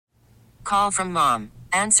Call from mom.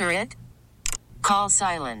 Answer it. Call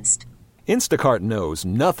silenced. Instacart knows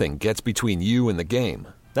nothing gets between you and the game.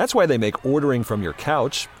 That's why they make ordering from your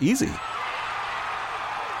couch easy.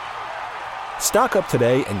 Stock up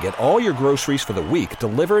today and get all your groceries for the week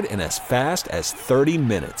delivered in as fast as 30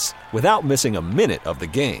 minutes without missing a minute of the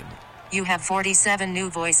game. You have 47 new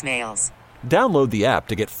voicemails. Download the app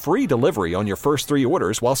to get free delivery on your first 3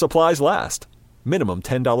 orders while supplies last. Minimum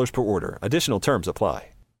 $10 per order. Additional terms apply.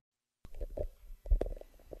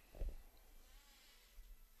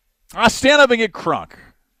 Stand up and get crunk.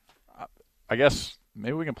 I guess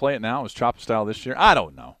maybe we can play it now as Choppa style this year. I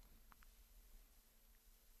don't know.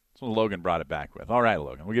 That's what Logan brought it back with. All right,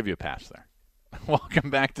 Logan, we'll give you a pass there. Welcome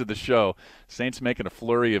back to the show. Saints making a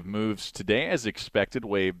flurry of moves today as expected.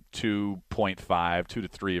 Wave 2.5, 2 to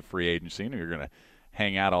 3 of free agency. You're going to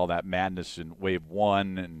hang out all that madness in wave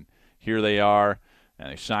 1, and here they are.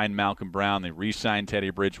 And they signed Malcolm Brown. They re-signed Teddy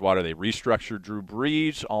Bridgewater. They restructured Drew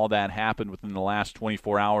Brees. All that happened within the last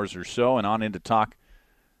 24 hours or so. And on in to talk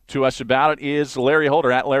to us about it is Larry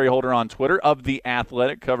Holder, at Larry Holder on Twitter, of The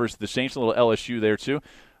Athletic. Covers the Saints, a little LSU there too.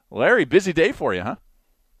 Larry, busy day for you, huh?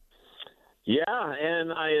 Yeah,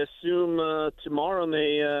 and I assume tomorrow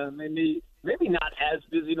maybe not as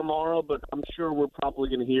busy tomorrow, but I'm sure we're probably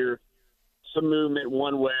going to hear some movement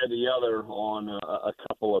one way or the other on a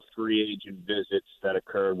couple of free agent visits that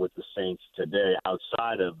occurred with the Saints today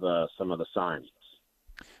outside of some of the signings.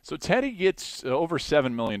 So Teddy gets over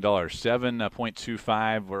 $7 million,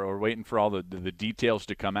 7.25. We're waiting for all the details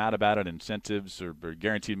to come out about it, incentives or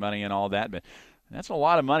guaranteed money and all that. But that's a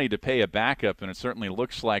lot of money to pay a backup, and it certainly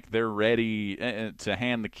looks like they're ready to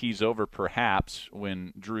hand the keys over perhaps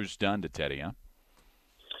when Drew's done to Teddy, huh?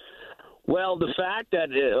 Well, the fact that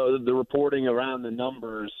the reporting around the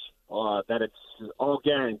numbers, that it's all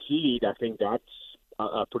guaranteed, I think that's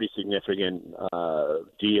a pretty significant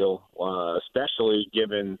deal, especially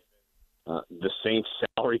given the Saints'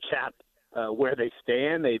 salary cap, where they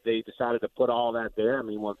stand. They decided to put all that there. I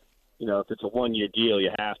mean, if it's a one-year deal,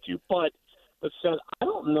 you have to. But Seth, I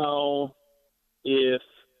don't know if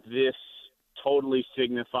this totally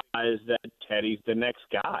signifies that Teddy's the next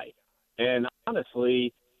guy. And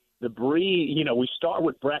honestly, the Breeze, we start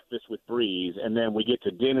with breakfast with Breeze, and then we get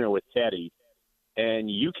to dinner with Teddy, and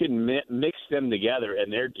you can mix them together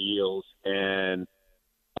in their deals, and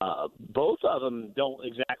both of them don't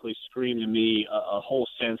exactly scream to me a whole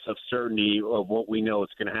sense of certainty of what we know is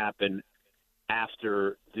going to happen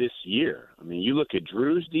after this year. I mean, you look at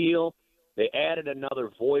Drew's deal, they added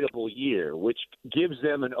another voidable year, which gives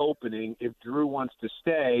them an opening. If Drew wants to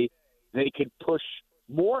stay, they could push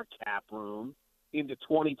more cap room into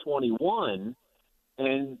 2021,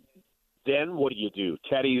 and then what do?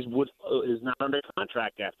 Teddy is not under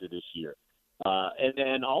contract after this year. And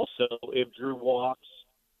then also, if Drew walks,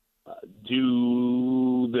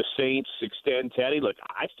 do the Saints extend Teddy? Look,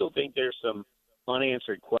 I still think there's some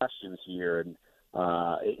unanswered questions here. And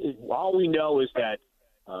all we know is that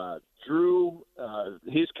Drew,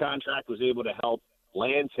 his contract was able to help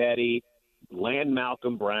land Teddy, land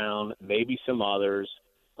Malcolm Brown, maybe some others.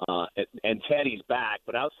 And Teddy's back.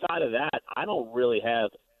 But outside of that, I don't really have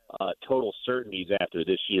total certainties after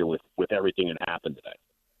this year with everything that happened today.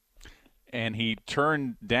 And he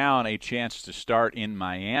turned down a chance to start in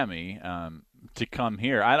Miami to come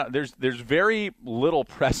here. There's very little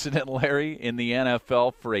precedent, Larry, in the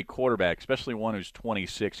NFL for a quarterback, especially one who's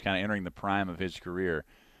 26, kind of entering the prime of his career,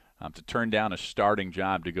 to turn down a starting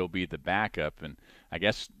job to go be the backup. And I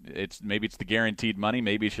guess maybe it's the guaranteed money.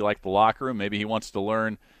 Maybe she liked the locker room. Maybe he wants to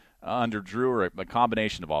learn under Drew, or a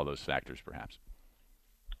combination of all those factors, perhaps.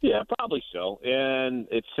 Yeah, probably so. And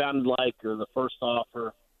it sounded like the first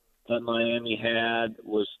offer that Miami had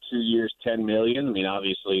was 2 years, $10 million. I mean,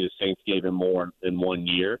 obviously the Saints gave him more in 1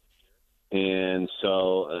 year. And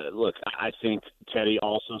so, look, I think Teddy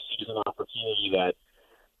also sees an opportunity that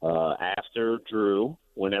after Drew,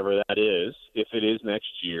 whenever that is, if it is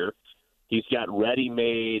next year, he's got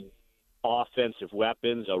ready-made offensive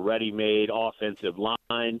weapons, a ready-made offensive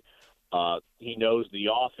line. He knows the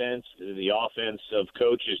offense. The offensive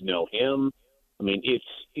coaches know him. I mean,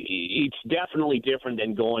 it's definitely different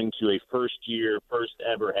than going to a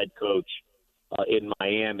first-ever head coach in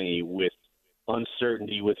Miami with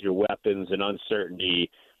uncertainty with your weapons and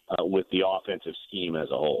uncertainty with the offensive scheme as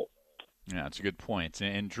a whole. Yeah, that's a good point.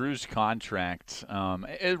 And Drew's contract,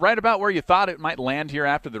 right about where you thought it might land here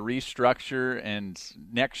after the restructure, and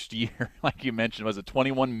next year, like you mentioned, was it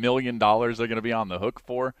 $21 million they're going to be on the hook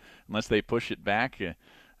for unless they push it back?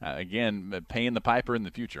 Again, paying the piper in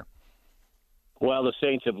the future. Well, the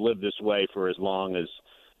Saints have lived this way for as long as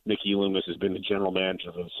Mickey Loomis has been the general manager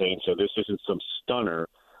of the Saints, so this isn't some stunner.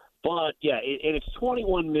 But yeah, and it's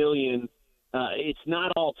 $21 million. It's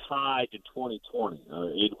not all tied to 2020.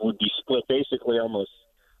 It would be split basically almost,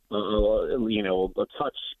 a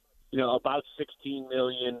touch. About $16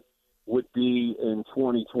 million would be in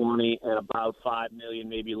 2020, and about $5 million,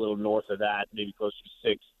 maybe a little north of that, maybe closer to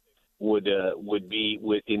 $6 would be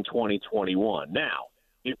in 2021. Now,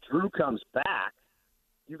 if Drew comes back,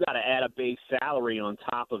 you got to add a base salary on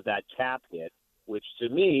top of that cap hit, which to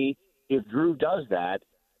me, if Drew does that,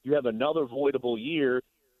 you have another voidable year.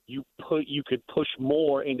 You could push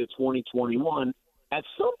more into 2021. At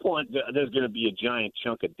some point, there's going to be a giant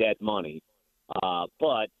chunk of dead money.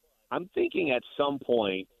 But I'm thinking at some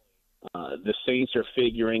point, the Saints are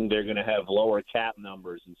figuring they're going to have lower cap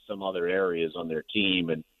numbers in some other areas on their team,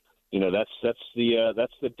 and that's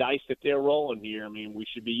the dice that they're rolling here. I mean, we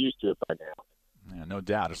should be used to it by now. Yeah, no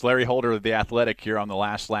doubt. It's Larry Holder of The Athletic here on The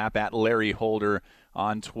Last Lap, at Larry Holder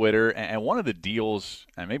on Twitter. And one of the deals,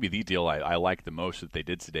 and maybe the deal I like the most that they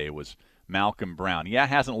did today, was Malcolm Brown. Yeah,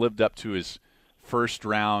 hasn't lived up to his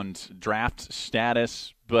first-round draft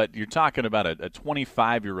status, but you're talking about a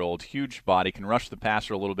 25-year-old, huge body, can rush the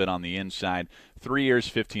passer a little bit on the inside, 3 years,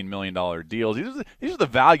 $15 million deals. These are the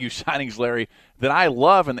value signings, Larry, that I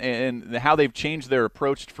love, and how they've changed their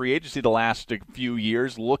approach to free agency the last few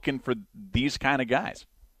years, looking for these kind of guys.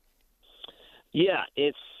 Yeah,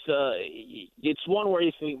 it's one where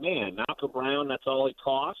you think, man, Malcolm Brown, that's all it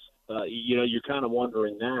costs. You're kind of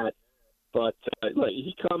wondering that. But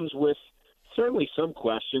he comes with certainly some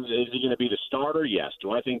questions. Is he going to be the starter? Yes.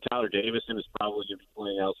 Do I think Tyler Davison is probably going to be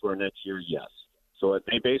playing elsewhere next year? Yes. So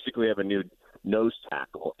they basically have a new nose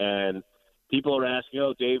tackle. And people are asking,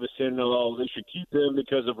 Davison, they should keep him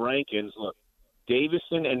because of Rankins. Look,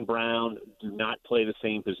 Davison and Brown do not play the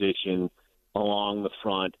same position along the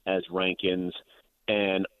front as Rankins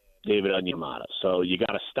and David Onyemata. So you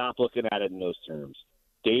got to stop looking at it in those terms.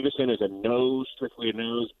 Davison is a nose, strictly a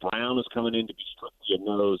nose. Brown is coming in to be strictly a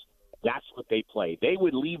nose. That's what they play. They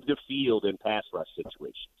would leave the field in pass rush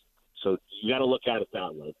situations. So you got to look at it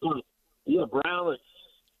that way. But, Brown,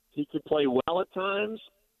 he could play well at times,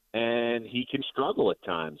 and he can struggle at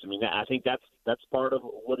times. I mean, I think that's part of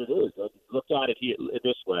what it is. Look at it here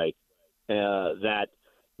this way, that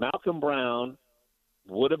Malcolm Brown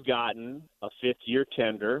would have gotten a fifth-year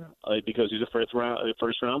tender because he's a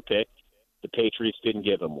first-round pick. The Patriots didn't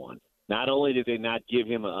give him one. Not only did they not give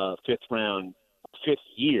him a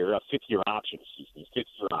fifth-year option.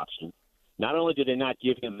 Not only did they not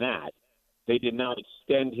give him that, they did not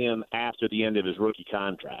extend him after the end of his rookie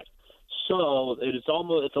contract. So it's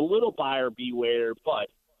a little buyer beware, but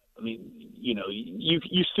I mean,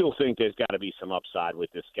 you still think there's got to be some upside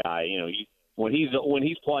with this guy. When he's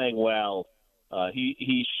playing well,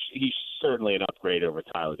 he's certainly an upgrade over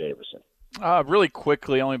Tyler Davison. Really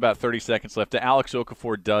quickly, only about 30 seconds left. Alex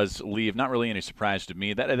Okafor does leave. Not really any surprise to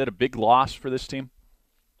me. Is that a big loss for this team?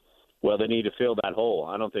 Well, they need to fill that hole.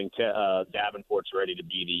 I don't think Davenport's ready to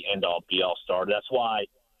be the end-all, be-all starter. That's why,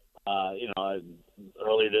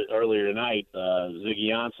 earlier tonight, Ziggy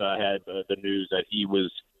Ansah had the news that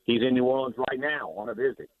he's in New Orleans right now on a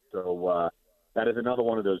visit. So that is another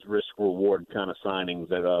one of those risk-reward kind of signings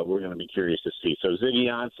that we're going to be curious to see. So Ziggy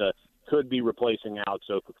Ansah could be replacing Alex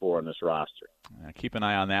Okafor on this roster. Keep an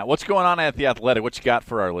eye on that. What's going on at The Athletic? What you got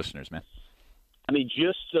for our listeners, man? I mean,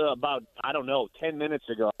 just about 10 minutes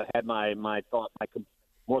ago, I had my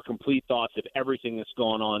more complete thoughts of everything that's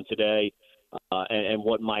going on today and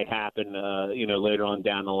what might happen, later on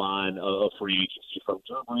down the line of free agency, from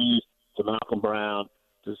Drew Brees to Malcolm Brown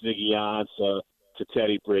to Ziggy Ansah to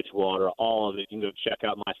Teddy Bridgewater. All of it. You can go check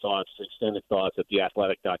out my thoughts, extended thoughts at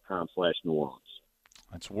theathletic.com/New Orleans.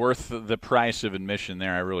 It's worth the price of admission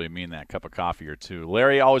there. I really mean that. Cup of coffee or two.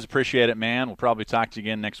 Larry, always appreciate it, man. We'll probably talk to you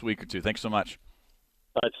again next week or two. Thanks so much.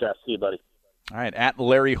 All right, Seth. See you, buddy. All right, at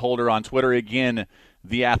Larry Holder on Twitter. Again,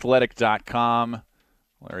 theathletic.com.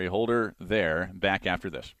 Larry Holder there. Back after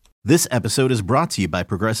this. This episode is brought to you by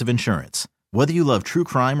Progressive Insurance. Whether you love true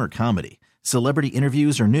crime or comedy, celebrity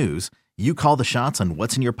interviews or news, you call the shots on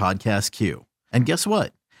what's in your podcast queue. And guess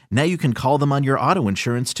what? Now you can call them on your auto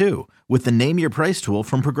insurance too with the Name Your Price tool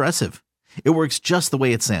from Progressive. It works just the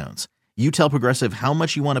way it sounds. You tell Progressive how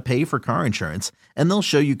much you want to pay for car insurance, and they'll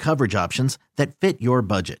show you coverage options that fit your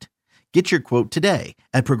budget. Get your quote today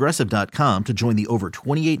at Progressive.com to join the over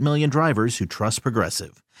 28 million drivers who trust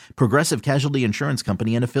Progressive. Progressive Casualty Insurance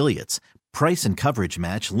Company and Affiliates. Price and coverage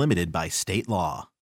match limited by state law.